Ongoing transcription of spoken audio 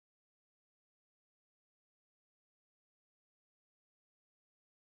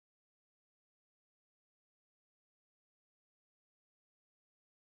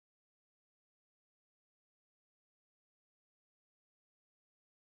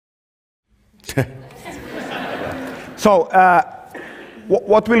So,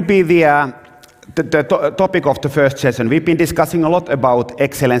 what will be the topic of the first session? We've been discussing a lot about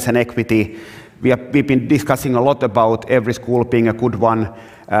excellence and equity. We've been discussing a lot about every school being a good one.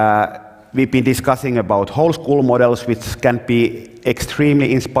 We've been discussing about whole school models, which can be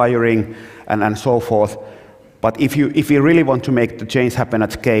extremely inspiring and so forth. But if we really want to make the change happen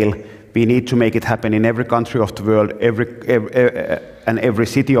at scale, we need to make it happen in every country of the world, every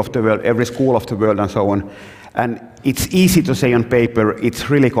city of the world, every school of the world, and so on. And it's easy to say on paper. It's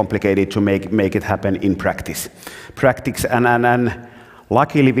really complicated to make it happen in practice. And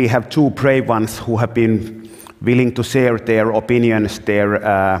luckily, we have two brave ones who have been willing to share their opinions, their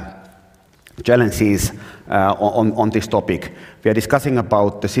challenges on this topic. We are discussing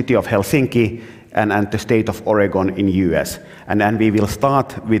about the city of Helsinki and the state of Oregon in US. And we will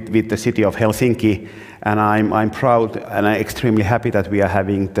start with the city of Helsinki. And I'm proud and I'm extremely happy that we are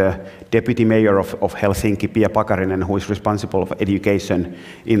having the deputy mayor of Helsinki, Pia Pakarinen, who is responsible for education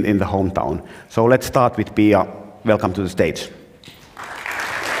in the hometown. So let's start with Pia. Welcome to the stage.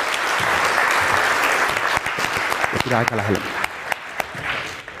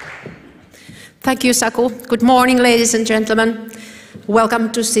 Thank you, Saku. Good morning, ladies and gentlemen.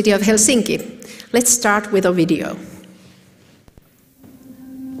 Welcome to City of Helsinki. Let's start with a video.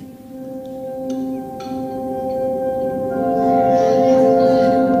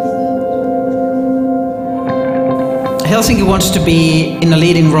 Helsinki wants to be in a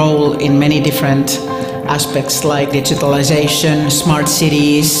leading role in many different aspects like digitalization, smart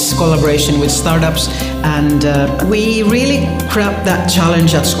cities, collaboration with startups, and we really grab that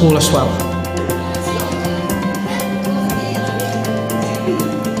challenge at school as well.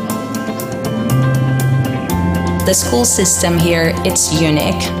 The school system here, it's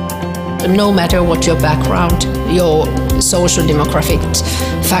unique. No matter what your background, your social demographic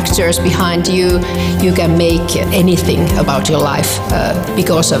factors behind you, you can make anything about your life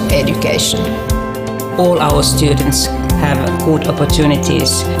because of education. All our students have good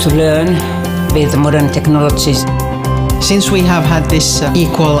opportunities to learn with modern technologies. Since we have had this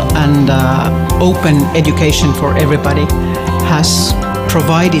equal and open education for everybody, has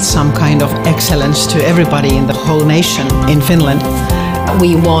provided some kind of excellence to everybody in the whole nation in Finland.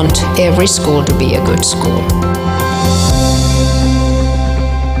 We want every school to be a good school.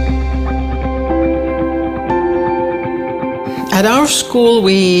 At our school,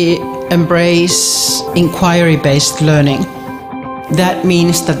 we embrace inquiry-based learning. That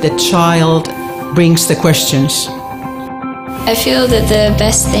means that the child brings the questions. I feel that the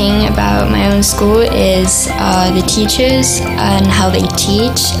best thing about my own school is the teachers and how they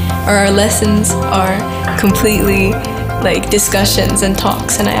teach. Our lessons are completely like discussions and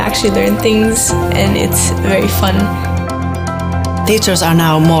talks, and I actually learn things, and it's very fun. Teachers are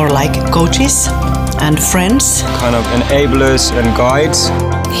now more like coaches and friends. Kind of enablers and guides.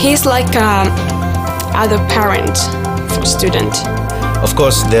 He's like other parent for student. Of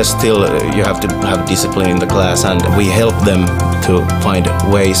course, there's still, you have to have discipline in the class, and we help them to find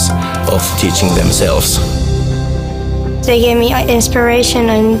ways of teaching themselves. They gave me inspiration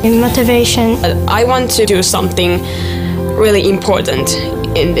and motivation. I want to do something really important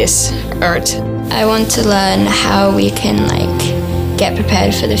in this earth. I want to learn how we can get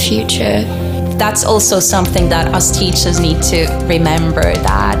prepared for the future. That's also something that us teachers need to remember,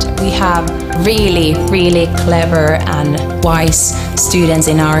 that we have really, really clever and wise students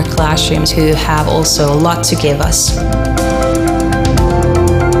in our classrooms who have also a lot to give us.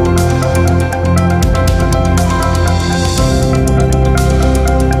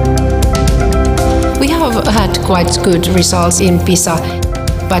 We have had quite good results in PISA,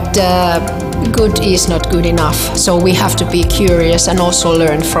 but good is not good enough. So we have to be curious and also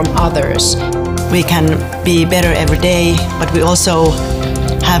learn from others. We can be better every day, but we also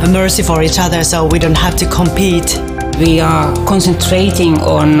have mercy for each other, so we don't have to compete. We are concentrating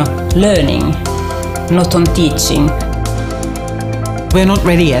on learning, not on teaching. We're not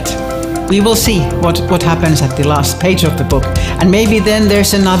ready yet. We will see what happens at the last page of the book, and maybe then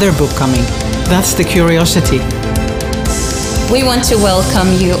there's another book coming. That's the curiosity. We want to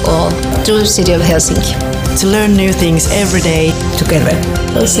welcome you all to the city of Helsinki. To learn new things every day together.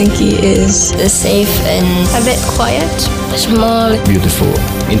 Helsinki is safe and a bit quiet, small, beautiful,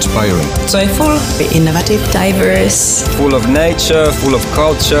 inspiring, joyful, innovative, diverse, full of nature, full of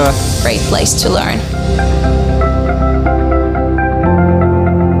culture. Great place to learn.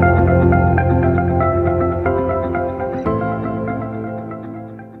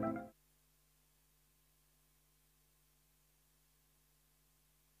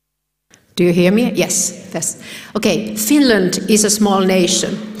 Do you hear me? Yes. Okay. Finland is a small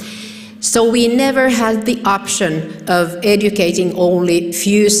nation. So we never had the option of educating only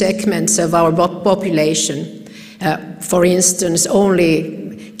few segments of our population. For instance,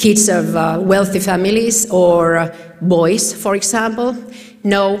 only kids of wealthy families or boys, for example.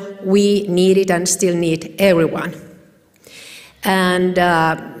 No, we needed and still need everyone. And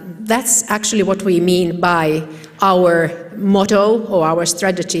that's actually what we mean by our motto or our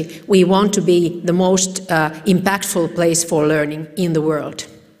strategy. We want to be the most impactful place for learning in the world.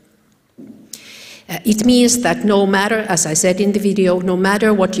 It means that no matter, as I said in the video, no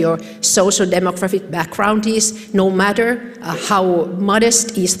matter what your social demographic background is, no matter how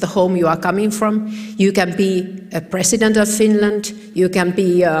modest is the home you are coming from, you can be a president of Finland, you can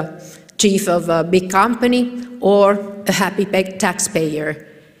be a chief of a big company, or a happy taxpayer.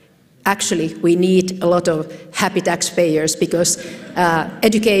 Actually, we need a lot of happy taxpayers because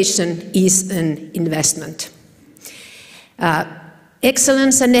education is an investment.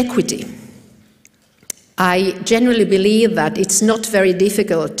 Excellence and equity. I generally believe that it's not very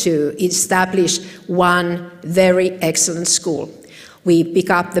difficult to establish one very excellent school. We pick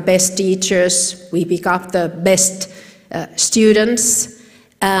up the best teachers, we pick up the best students,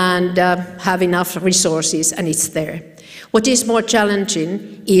 and have enough resources, and it's there. What is more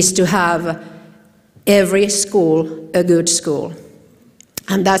challenging is to have every school a good school,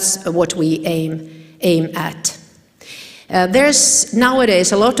 and that's what we aim at. There's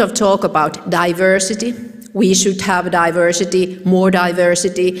nowadays a lot of talk about diversity. We should have diversity, more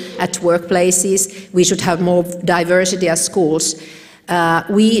diversity at workplaces. We should have more diversity at schools.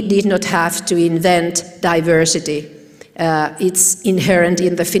 We did not have to invent diversity. It's inherent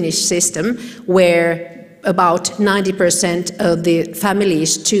in the Finnish system, where about 90% of the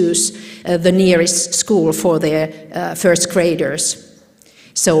families choose the nearest school for their first graders.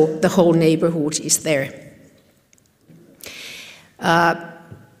 So the whole neighborhood is there.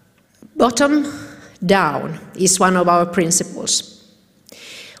 Bottom down is one of our principles.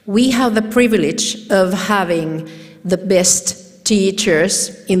 We have the privilege of having the best teachers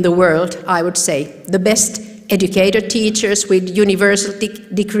in the world, I would say, the best educated teachers with university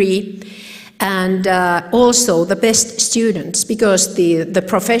degree, and also the best students, because the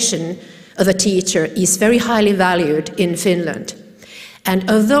profession of a teacher is very highly valued in Finland. And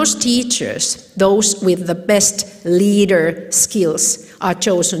of those teachers, those with the best leader skills are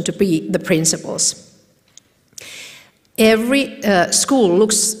chosen to be the principals. Every school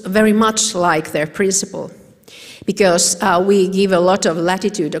looks very much like their principal, because we give a lot of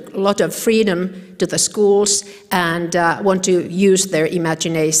latitude, a lot of freedom to the schools, and want to use their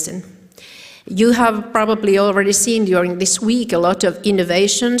imagination. You have probably already seen during this week a lot of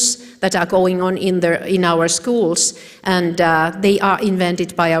innovations that are going on in our schools, and they are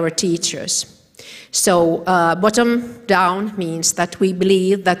invented by our teachers. So bottom down means that we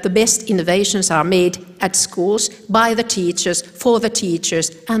believe that the best innovations are made at schools by the teachers, for the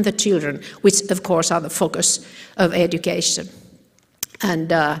teachers and the children, which of course are the focus of education.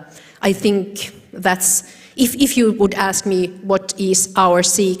 And I think that's, if you would ask me what is our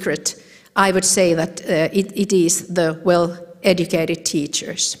secret, I would say that it is the well-educated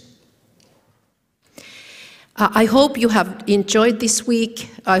teachers. I hope you have enjoyed this week.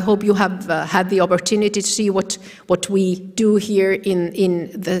 I hope you have had the opportunity to see what we do here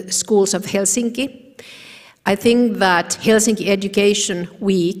in the schools of Helsinki. I think that Helsinki Education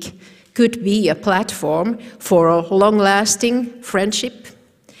Week could be a platform for a long-lasting friendship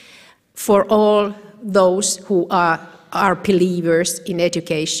for all those who are believers in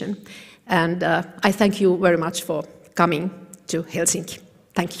education. And I thank you very much for coming to Helsinki.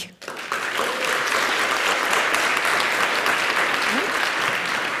 Thank you.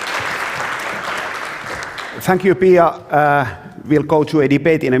 Thank you, Pia. We'll go to a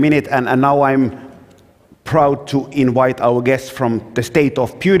debate in a minute, and now I'm proud to invite our guests from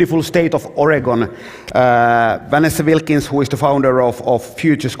the beautiful state of Oregon, Vanessa Wilkins, who is the founder of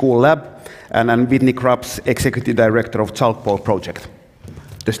Future School Lab, and Whitney Krups, Executive Director of Chalkboard Project.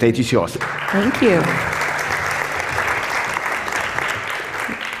 The stage is yours. Thank you.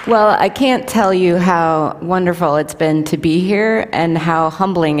 Well, I can't tell you how wonderful it's been to be here and how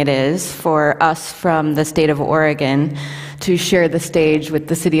humbling it is for us from the state of Oregon to share the stage with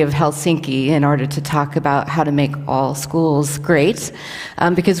the city of Helsinki in order to talk about how to make all schools great,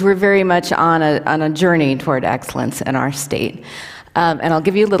 because we're very much on a journey toward excellence in our state. And I'll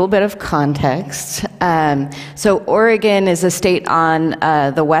give you a little bit of context. So Oregon is a state on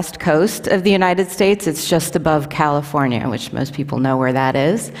the west coast of the United States. It's just above California, which most people know where that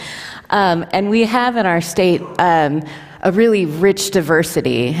is. And we have in our state a really rich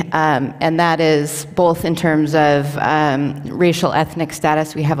diversity, and that is both in terms of racial ethnic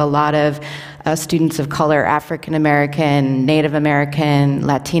status. We have a lot of students of color, African American, Native American,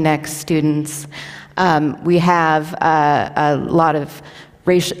 Latinx students. We have a lot of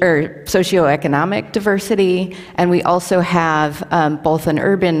socioeconomic diversity, and we also have both an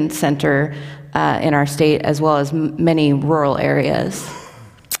urban center in our state as well as many rural areas.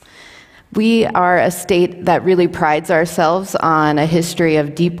 We are a state that really prides ourselves on a history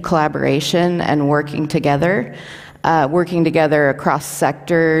of deep collaboration and working together across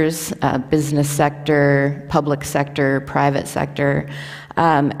sectors, business sector, public sector, private sector,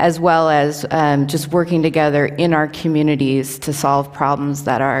 as well as just working together in our communities to solve problems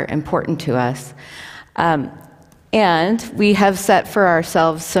that are important to us. And we have set for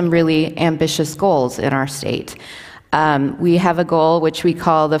ourselves some really ambitious goals in our state. We have a goal which we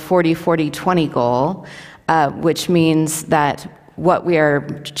call the 40-40-20 goal, which means that what we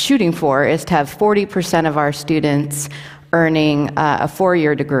are shooting for is to have 40% of our students earning a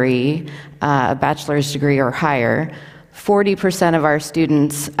 4-year degree, a bachelor's degree or higher, 40% of our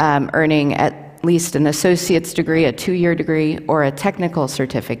students earning at least an associate's degree, a 2-year degree, or a technical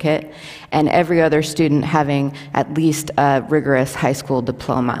certificate, and every other student having at least a rigorous high school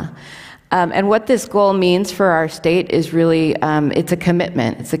diploma. And what this goal means for our state is really, it's a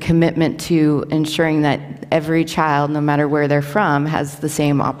commitment. It's a commitment to ensuring that every child, no matter where they're from, has the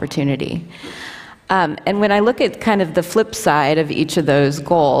same opportunity. And when I look at kind of the flip side of each of those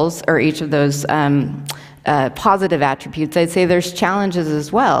goals, or each of those positive attributes, I'd say there's challenges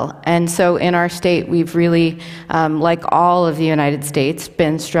as well. And so in our state, we've really, like all of the United States,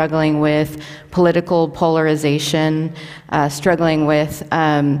 been struggling with political polarization, struggling with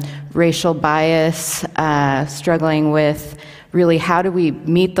racial bias, struggling with really how do we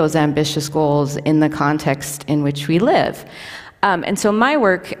meet those ambitious goals in the context in which we live. And so my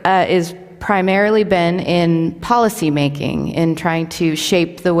work is primarily been in policy making, in trying to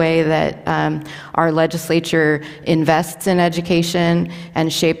shape the way that our legislature invests in education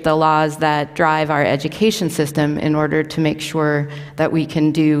and shape the laws that drive our education system in order to make sure that we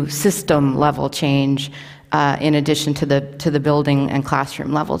can do system level change in addition to the building and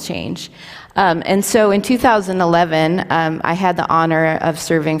classroom level change. And so in 2011, I had the honor of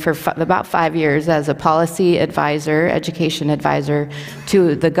serving for about 5 years as a policy advisor, education advisor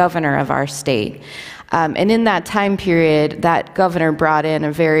to the governor of our state. And in that time period, that governor brought in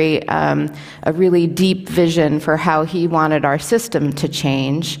a really deep vision for how he wanted our system to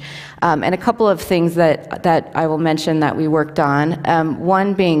change. And a couple of things that I will mention that we worked on.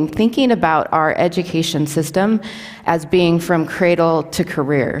 One being thinking about our education system as being from cradle to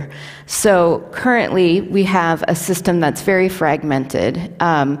career. So currently, we have a system that's very fragmented.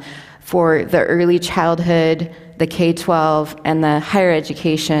 For the early childhood, the K-12, and the higher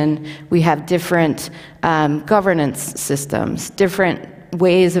education, we have different governance systems, different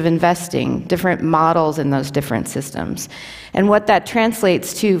ways of investing, different models in those different systems. And what that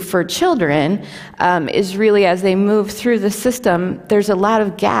translates to for children is really as they move through the system, there's a lot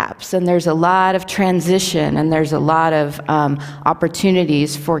of gaps, and there's a lot of transition, and there's a lot of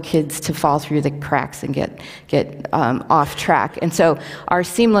opportunities for kids to fall through the cracks and get off track. And so our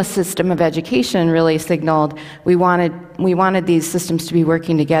seamless system of education really signaled we wanted these systems to be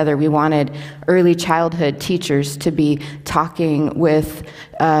working together. We wanted early childhood teachers to be talking with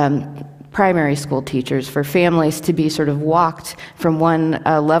primary school teachers, for families to be sort of walked from one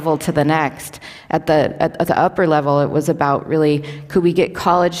level to the next. At the upper level, it was about really, could we get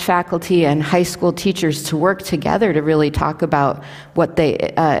college faculty and high school teachers to work together to really talk about what they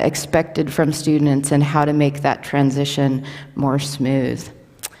expected from students and how to make that transition more smooth.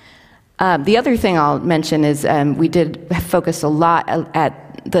 The other thing I'll mention is we did focus a lot at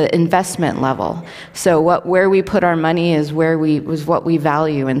the investment level. So where we put our money is was what we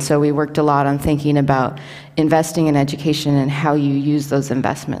value, and so we worked a lot on thinking about investing in education and how you use those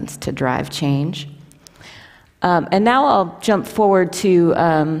investments to drive change. And now I'll jump forward to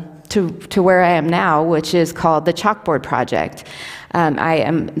where I am now, which is called the Chalkboard Project. I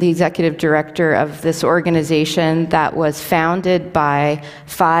am the executive director of this organization that was founded by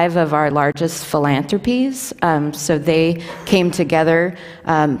 5 of our largest philanthropies. So they came together,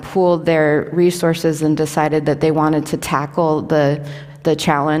 pooled their resources, and decided that they wanted to tackle the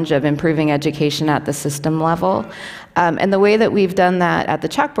challenge of improving education at the system level. And the way that we've done that at the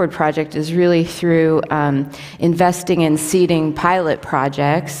Chalkboard Project is really through investing in seeding pilot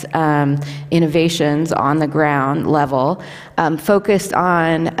projects, innovations on the ground level, focused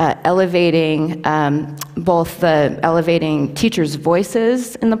on elevating elevating teachers'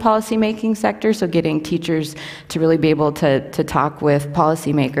 voices in the policymaking sector, so getting teachers to really be able to talk with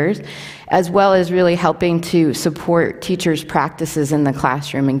policymakers, as well as really helping to support teachers' practices in the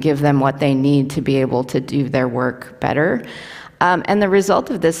classroom and give them what they need to be able to do their work better. And the result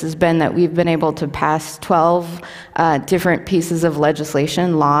of this has been that we've been able to pass 12 different pieces of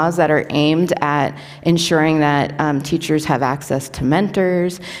legislation, laws that are aimed at ensuring that teachers have access to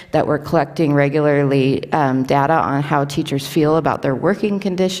mentors, that we're collecting regularly data on how teachers feel about their working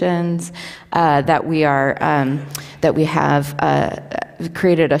conditions, that we have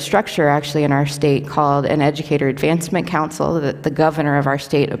created a structure actually in our state called an Educator Advancement Council that the governor of our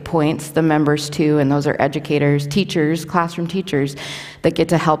state appoints the members to, and those are educators, teachers, classroom teachers that get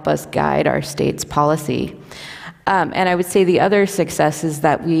to help us guide our state's policy. And I would say the other success is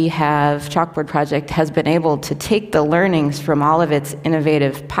that we have, Chalkboard Project has been able to take the learnings from all of its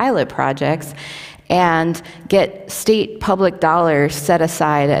innovative pilot projects and get state public dollars set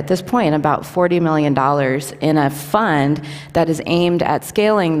aside at this point, about $40 million in a fund that is aimed at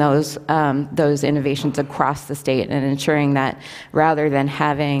scaling those innovations across the state and ensuring that rather than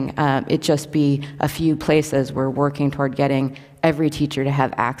having it just be a few places, we're working toward getting every teacher to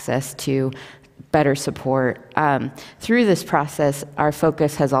have access to better support. Through this process, our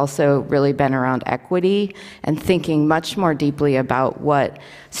focus has also really been around equity and thinking much more deeply about what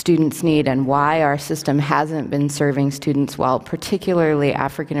students need and why our system hasn't been serving students well, particularly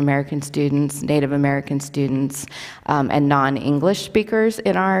African American students, Native American students, and non-English speakers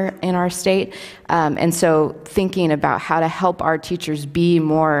in our state. And so thinking about how to help our teachers be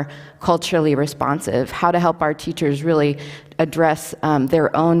more culturally responsive, how to help our teachers really address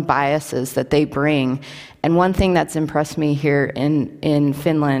their own biases that they bring. And one thing that's impressed me here in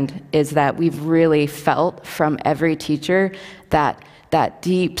Finland is that we've really felt from every teacher that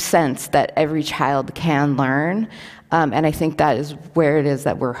deep sense that every child can learn. And I think that is where it is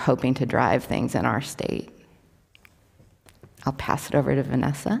that we're hoping to drive things in our state. I'll pass it over to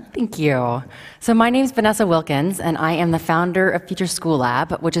Vanessa. Thank you. So my name is Vanessa Wilkins, and I am the founder of Future School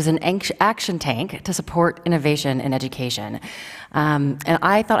Lab, which is an action tank to support innovation in education. And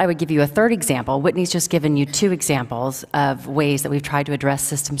I thought I would give you a third example. Whitney's just given you 2 examples of ways that we've tried to address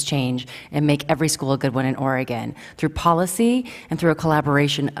systems change and make every school a good one in Oregon through policy and through a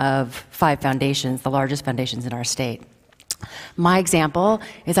collaboration of 5 foundations, the largest foundations in our state. My example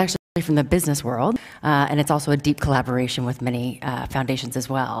is actually from the business world, and it's also a deep collaboration with many foundations as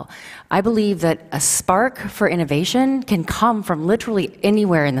well. I believe that a spark for innovation can come from literally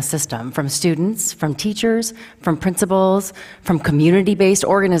anywhere in the system, from students, from teachers, from principals, from community-based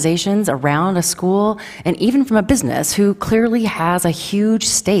organizations around a school, and even from a business who clearly has a huge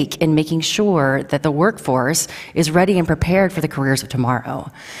stake in making sure that the workforce is ready and prepared for the careers of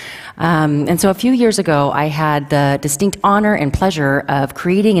tomorrow. And so a few years ago, I had the distinct honor and pleasure of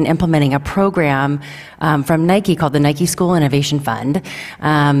creating and implementing a program from Nike called the Nike School Innovation Fund.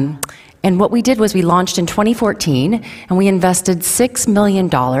 And what we did was we launched in 2014, and we invested $6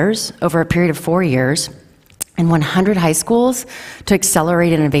 million over a period of 4 years in 100 high schools to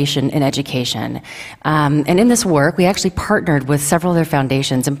accelerate innovation in education. And in this work, we actually partnered with several other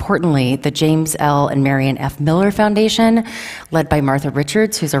foundations, importantly, the James L. and Marion F. Miller Foundation, led by Martha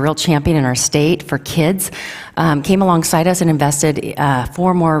Richards, who's a real champion in our state for kids, came alongside us and invested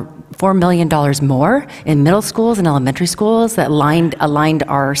 $4 million more in middle schools and elementary schools that aligned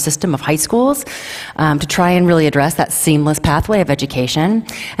our system of high schools to try and really address that seamless pathway of education.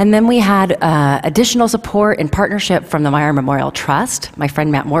 And then we had additional support and partnership from the Meyer Memorial Trust. My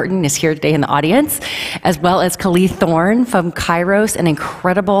friend Matt Morton is here today in the audience, as well as Khalid Thorne from Kairos, an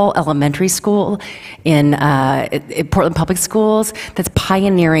incredible elementary school in Portland Public Schools that's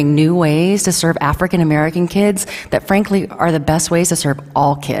pioneering new ways to serve African American kids that frankly are the best ways to serve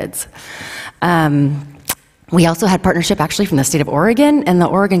all kids. We also had partnership actually from the state of Oregon and the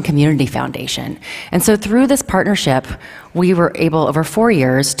Oregon Community Foundation. And so through this partnership, we were able over 4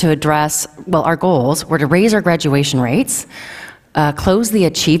 years to address, well, our goals were to raise our graduation rates, close the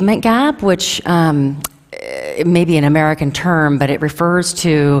achievement gap, which it may be an American term, but it refers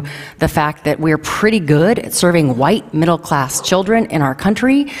to the fact that we're pretty good at serving white middle-class children in our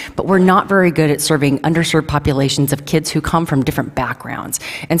country, but we're not very good at serving underserved populations of kids who come from different backgrounds.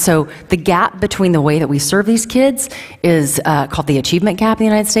 And so the gap between the way that we serve these kids is called the achievement gap in the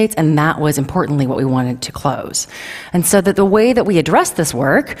United States, and that was importantly what we wanted to close. And so that the way that we address this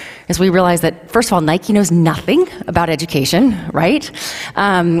work is we realized that, first of all, Nike knows nothing about education, right?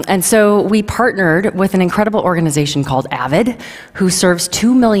 And so we partnered with an incredible organization called HundrED, who serves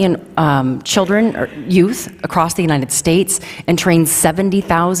 2 million children or youth across the United States and trains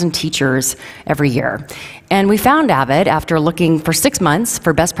 70,000 teachers every year. And we found HundrED after looking for 6 months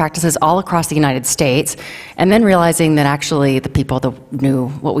for best practices all across the United States, and then realizing that actually the people that knew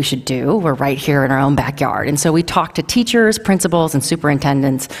what we should do were right here in our own backyard. And so we talked to teachers, principals, and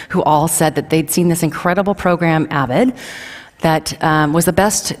superintendents who all said that they'd seen this incredible program, HundrED, that was the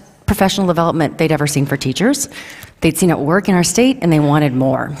best professional development they'd ever seen for teachers. They'd seen it work in our state, and they wanted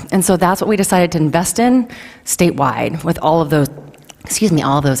more. And so that's what we decided to invest in statewide with all of those,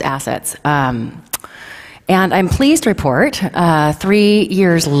 all of those assets. And I'm pleased to report, 3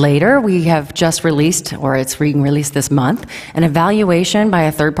 years later, we have just released, or it's being released this month, an evaluation by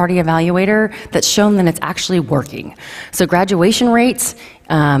a third-party evaluator that's shown that it's actually working. So graduation rates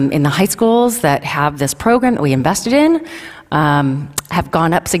in the high schools that have this program that we invested in have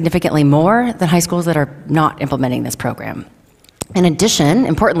gone up significantly more than high schools that are not implementing this program. In addition,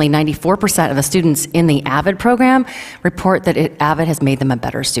 importantly, 94% of the students in the HundrED program report that HundrED has made them a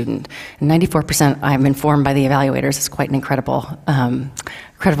better student. And 94%, I'm informed by the evaluators, is quite an incredible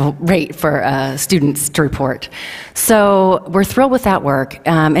rate for students to report. So we're thrilled with that work.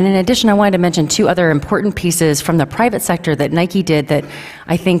 And in addition, I wanted to mention 2 other important pieces from the private sector that Nike did that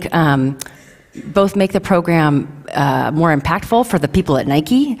I think both make the program more impactful for the people at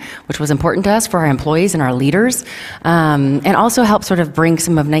Nike, which was important to us, for our employees and our leaders, and also help sort of bring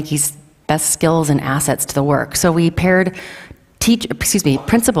some of Nike's best skills and assets to the work. So we paired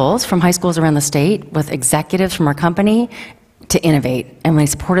principals from high schools around the state with executives from our company to innovate, and we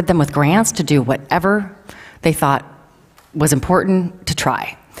supported them with grants to do whatever they thought was important to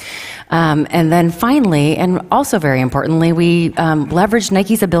try. And then finally, and also very importantly, we leveraged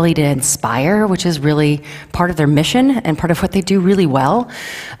Nike's ability to inspire, which is really part of their mission and part of what they do really well,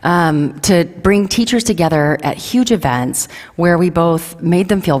 to bring teachers together at huge events where we both made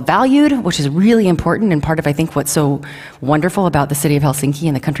them feel valued, which is really important and part of, I think, what's so wonderful about the city of Helsinki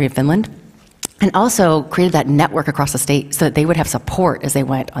and the country of Finland, and also created that network across the state so that they would have support as they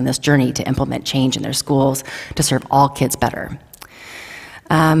went on this journey to implement change in their schools to serve all kids better.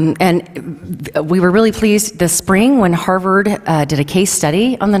 And we were really pleased this spring when Harvard did a case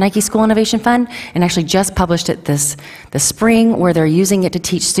study on the Nike School Innovation Fund and actually just published it this spring, where they're using it to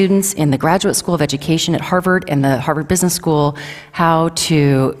teach students in the Graduate School of Education at Harvard and the Harvard Business School how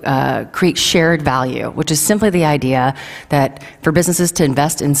to create shared value, which is simply the idea that for businesses to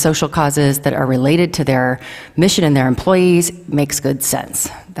invest in social causes that are related to their mission and their employees makes good sense.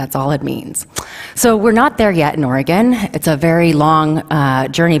 That's all it means. So we're not there yet in Oregon. It's a very long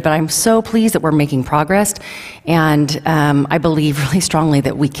journey, but I'm so pleased that we're making progress, and I believe really strongly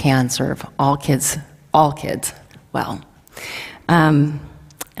that we can serve all kids well. And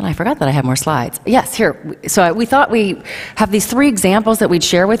I forgot that I have more slides. Yes, here. So we thought we have these 3 examples that we'd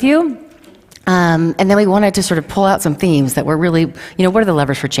share with you. And then we wanted to sort of pull out some themes that were really, what are the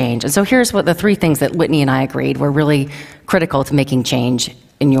levers for change? And so here's what the 3 things that Whitney and I agreed were really critical to making change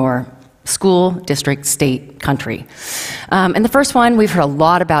in your school, district, state, country. And the first one we've heard a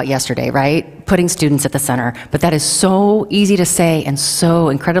lot about yesterday, right? Putting students at the center. But that is so easy to say and so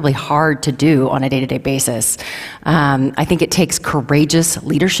incredibly hard to do on a day-to-day basis. I think it takes courageous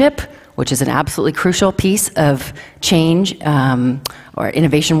leadership, which is an absolutely crucial piece of change or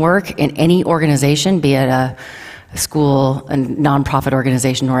innovation work in any organization, be it a school, a nonprofit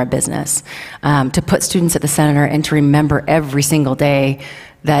organization, or a business, to put students at the center and to remember every single day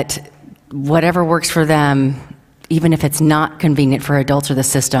that whatever works for them, even if it's not convenient for adults or the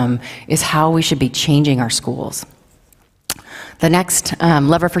system, is how we should be changing our schools. The next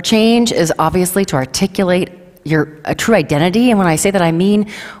lever for change is obviously to articulate a true identity. And when I say that, I mean,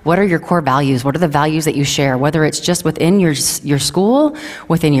 what are your core values? What are the values that you share? Whether it's just within your school,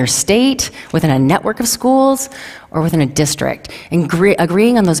 within your state, within a network of schools, or within a district. And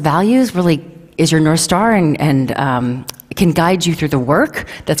agreeing on those values really is your North Star and can guide you through the work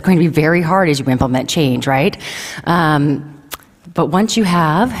that's going to be very hard as you implement change, right? But once you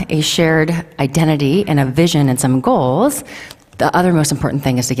have a shared identity and a vision and some goals, the other most important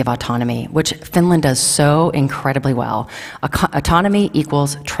thing is to give autonomy, which Finland does so incredibly well. Autonomy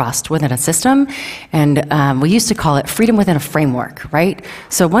equals trust within a system, and we used to call it freedom within a framework, right?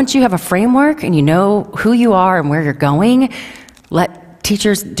 So once you have a framework and you know who you are and where you're going, let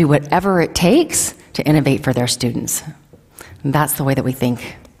teachers do whatever it takes to innovate for their students. And that's the way that we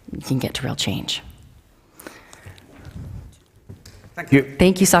think you can get to real change. Thank you.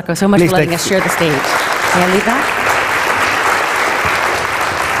 Thank you, Sako, so much for letting us share the stage. May I leave that?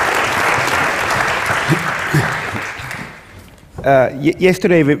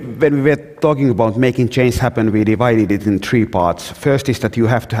 Yesterday, when we were talking about making change happen, we divided it in 3 parts. First is that you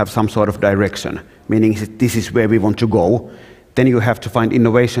have to have some sort of direction, meaning this is where we want to go. Then you have to find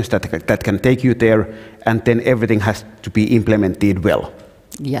innovations that can take you there, and then everything has to be implemented well.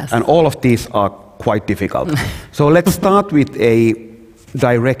 Yes. And all of these are quite difficult. So let's start with a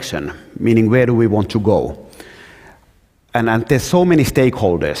direction, meaning where do we want to go? And there's so many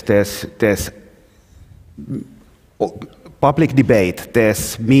stakeholders. There's public debate,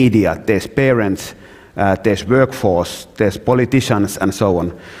 there's media, there's parents, there's workforce, there's politicians, and so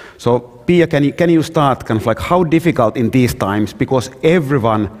on. So Pia, can you start kind of like how difficult in these times, because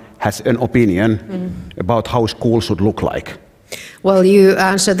everyone has an opinion about how school should look like? Well, you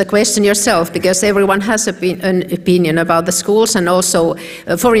answered the question yourself, because everyone has an opinion about the schools, and also,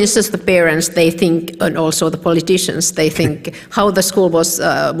 for instance, the parents, they think, and also the politicians, they think how the school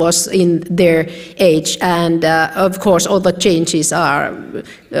was in their age, and of course all the changes are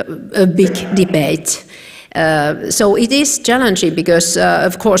a big debate. So it is challenging because,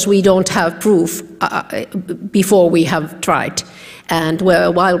 of course, we don't have proof before we have tried. And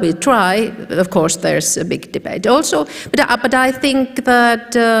while we try, of course, there's a big debate also. But I think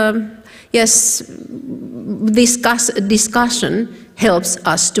that, yes, discussion helps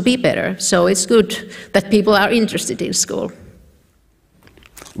us to be better. So it's good that people are interested in school.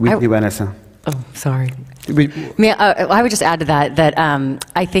 With you, Vanessa. Oh, sorry. I would just add to that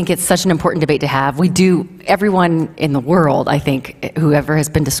I think it's such an important debate to have. Everyone in the world, I think, whoever has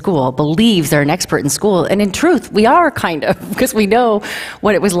been to school, believes they're an expert in school. And in truth, we are kind of, because we know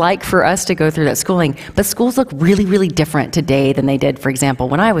what it was like for us to go through that schooling. But schools look really, really different today than they did, for example,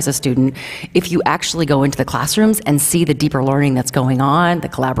 when I was a student. If you actually go into the classrooms and see the deeper learning that's going on, the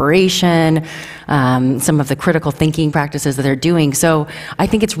collaboration, some of the critical thinking practices that they're doing. So I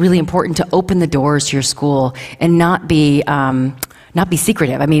think it's really important to open the doors to your school and not be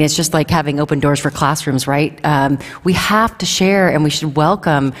secretive. I mean, it's just like having open doors for classrooms, right? We have to share, and we should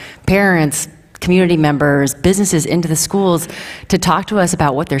welcome parents, community members, businesses into the schools to talk to us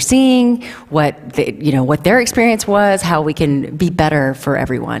about what they're seeing, what their experience was, how we can be better for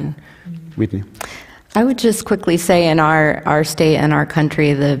everyone. Whitney. I would just quickly say in our state and our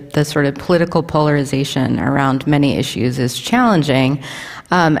country, the sort of political polarization around many issues is challenging.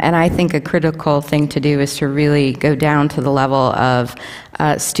 And I think a critical thing to do is to really go down to the level of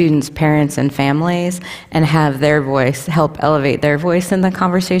students, parents, and families, and have their voice, help elevate their voice in the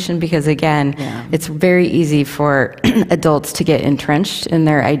conversation, because again, it's very easy for adults to get entrenched in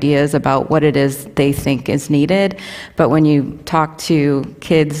their ideas about what it is they think is needed. But when you talk to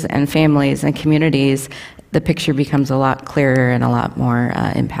kids and families and communities, the picture becomes a lot clearer and a lot more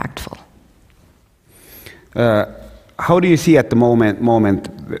impactful. How do you see at the moment,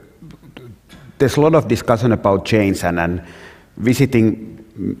 there's a lot of discussion about change and visiting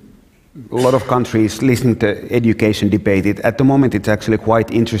a lot of countries, listening to education debate. At the moment it's actually quite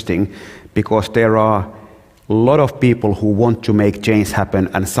interesting because there are a lot of people who want to make change happen,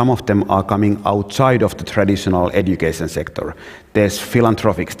 and some of them are coming outside of the traditional education sector. There's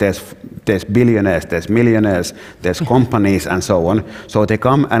philanthropics, there's billionaires, there's millionaires, there's companies, and so on. So they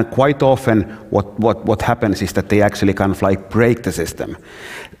come, and quite often what happens is that they actually kind of like break the system.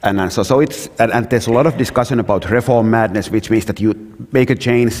 And there's a lot of discussion about reform madness, which means that you make a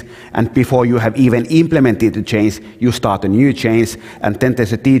change, and before you have even implemented the change, you start a new change, and then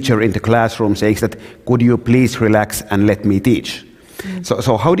there's a teacher in the classroom saying that, could you please relax and let me teach?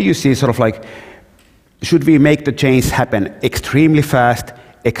 So how do you see sort of like, should we make the change happen extremely fast,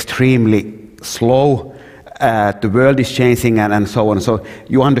 extremely slow? The world is changing and so on. So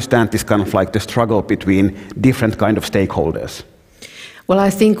you understand this kind of like the struggle between different kind of stakeholders. Well, I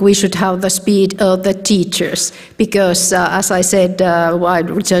think we should have the speed of the teachers, because as I said, I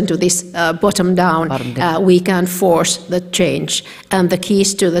return to this bottom down, we can force the change. And the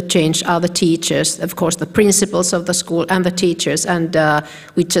keys to the change are the teachers, of course, the principals of the school and the teachers. And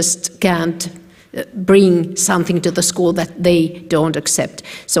we just can't bring something to the school that they don't accept.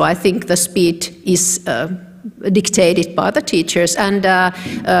 So I think the speed is dictated by the teachers, and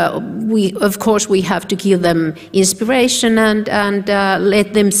of course we have to give them inspiration and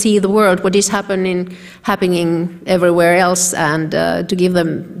let them see the world, what is happening everywhere else, and to give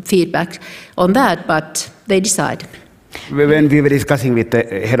them feedback on that, but they decide. When we were discussing with the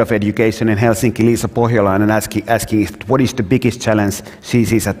head of education in Helsinki, Liisa Pohjola, and asking what is the biggest challenge she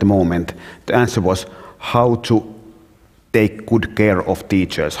sees at the moment, the answer was how to take good care of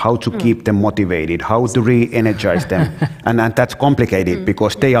teachers, how to keep them motivated, how to re-energize them. and that's complicated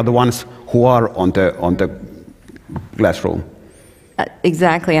because they are the ones who are on the classroom.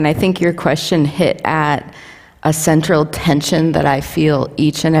 Exactly, and I think your question hit at a central tension that I feel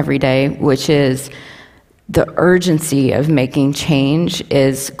each and every day, which is the urgency of making change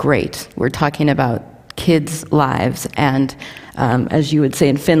is great. We're talking about kids' lives and, as you would say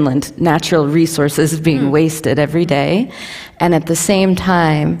in Finland, natural resources being wasted every day. And at the same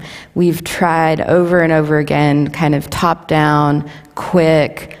time, we've tried over and over again kind of top-down,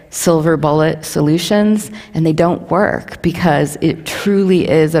 quick, silver bullet solutions, and they don't work because it truly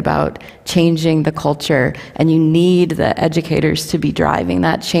is about changing the culture, and you need the educators to be driving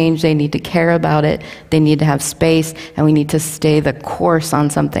that change. They need to care about it, they need to have space, and we need to stay the course on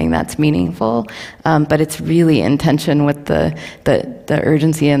something that's meaningful. But it's really in tension with the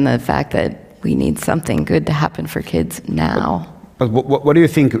urgency and the fact that we need something good to happen for kids now. But what do you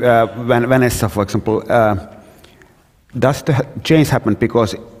think, Vanessa, for example, does the change happen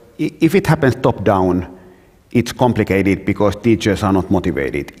because if it happens top-down, it's complicated because teachers are not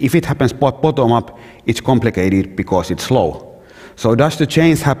motivated. If it happens bottom-up, it's complicated because it's slow. So does the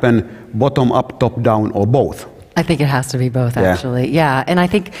change happen bottom-up, top-down, or both? I think it has to be both, actually. Yeah, and I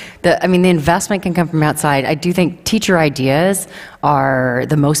think the investment can come from outside. I do think teacher ideas are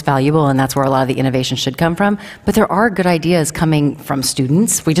the most valuable, and that's where a lot of the innovation should come from. But there are good ideas coming from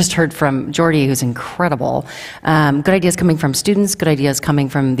students. We just heard from Jordi, who's incredible. Good ideas coming from students, good ideas coming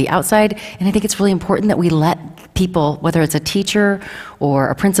from the outside. And I think it's really important that we let people, whether it's a teacher or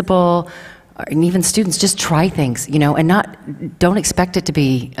a principal, and even students, just try things, and don't expect it to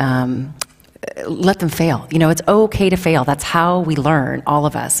be. Let them fail. It's okay to fail. That's how we learn, all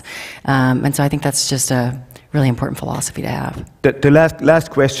of us. And so I think that's just a really important philosophy to have. The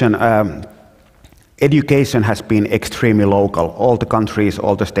last question. Education has been extremely local. All the countries,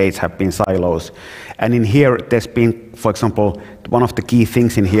 all the states have been silos. And in here, there's been, for example, one of the key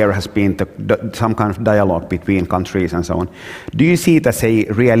things in here has been some kind of dialogue between countries and so on. Do you see it as a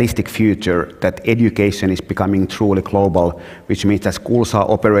realistic future that education is becoming truly global, which means that schools are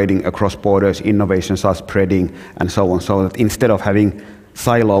operating across borders, innovations are spreading, and so on, so that instead of having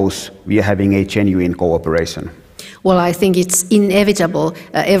silos, we are having a genuine cooperation? Well, I think it's inevitable.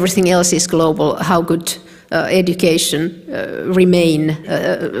 Everything else is global. How could education remain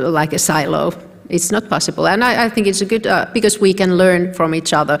like a silo? It's not possible. And I think it's a good, because we can learn from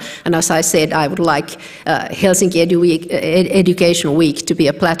each other. And as I said, I would like Helsinki Education Week to be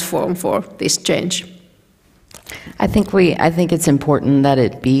a platform for this change. I think it's important that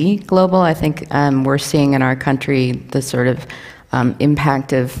it be global. I think we're seeing in our country the sort of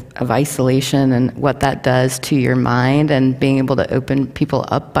impact of isolation and what that does to your mind, and being able to open people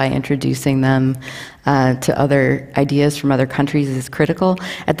up by introducing them to other ideas from other countries is critical.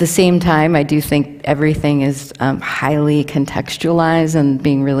 At the same time, I do think everything is highly contextualized, and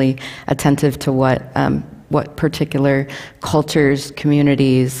being really attentive to what particular cultures,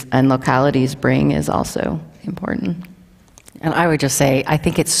 communities, and localities bring is also important. And I would just say, I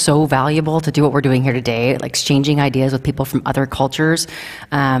think it's so valuable to do what we're doing here today, like exchanging ideas with people from other cultures,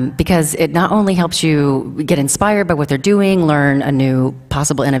 because it not only helps you get inspired by what they're doing, learn a new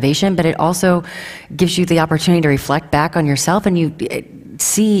possible innovation, but it also gives you the opportunity to reflect back on yourself, and you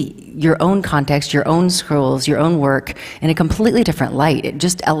see your own context, your own schools, your own work in a completely different light. It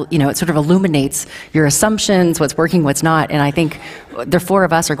just, it sort of illuminates your assumptions, what's working, what's not. And I think the four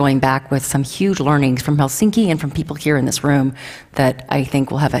of us are going back with some huge learnings from Helsinki and from people here in this room that I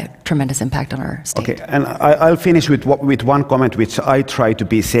think will have a tremendous impact on our state. Okay, and I'll finish with one comment which I try to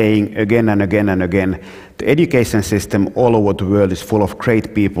be saying again and again and again. The education system all over the world is full of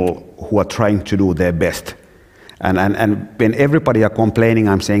great people who are trying to do their best. And when everybody are complaining,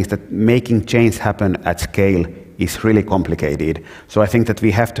 I'm saying that making change happen at scale is really complicated. So I think that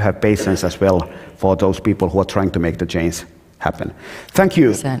we have to have patience as well for those people who are trying to make the change happen. Thank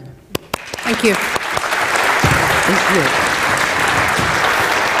you. 100%. Thank you. Thank you.